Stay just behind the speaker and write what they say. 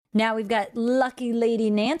Now we've got lucky lady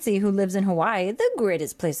Nancy, who lives in Hawaii, the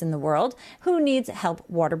greatest place in the world, who needs help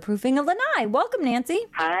waterproofing a lanai. Welcome, Nancy.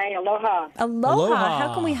 Hi, aloha. Aloha.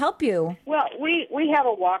 How can we help you? Well, we have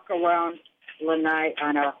a walk-around lanai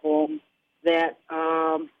on our home that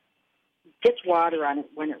gets water on it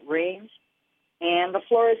when it rains, and the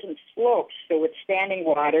floor isn't sloped, so it's standing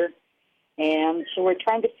water. And so we're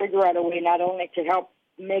trying to figure out a way not only to help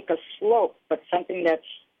make a slope, but something that's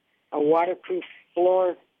a waterproof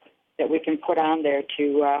floor that we can put on there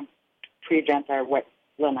to prevent our wet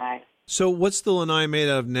lanai. So what's the lanai made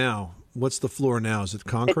out of now? What's the floor now? Is it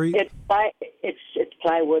concrete? It's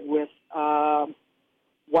plywood with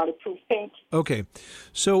waterproof paint. Okay.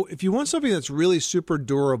 So if you want something that's really super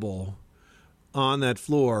durable on that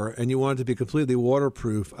floor and you want it to be completely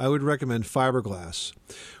waterproof, I would recommend fiberglass.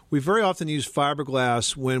 We very often use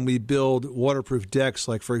fiberglass when we build waterproof decks,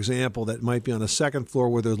 like, for example, that might be on a second floor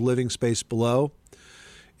where there's living space below.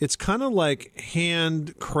 It's kind of like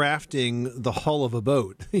hand crafting the hull of a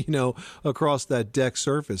boat, across that deck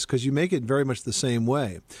surface, because you make it very much the same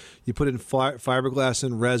way. You put in fiberglass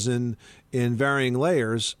and resin in varying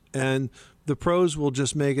layers, and the pros will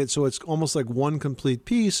just make it so it's almost like one complete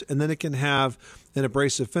piece, and then it can have an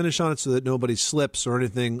abrasive finish on it so that nobody slips or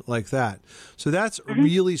anything like that. So that's a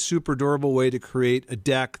really super durable way to create a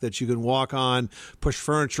deck that you can walk on, push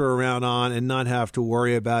furniture around on, and not have to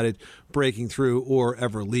worry about it breaking through or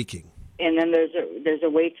ever leaking. And then there's a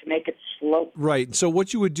way to make it slope. Right. So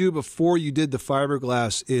what you would do before you did the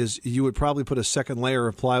fiberglass is you would probably put a second layer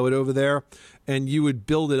of plywood over there, and you would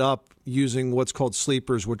build it up using what's called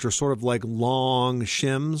sleepers, which are sort of like long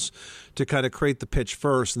shims to kind of create the pitch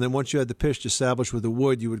first. And then once you had the pitch established with the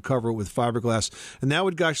wood, you would cover it with fiberglass. And that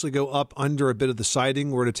would actually go up under a bit of the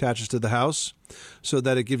siding where it attaches to the house so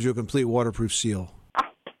that it gives you a complete waterproof seal.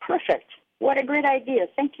 Perfect. What a great idea.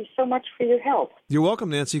 Thank you so much for your help. You're welcome,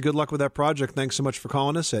 Nancy. Good luck with that project. Thanks so much for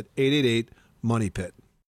calling us at 888-MONEY-PIT.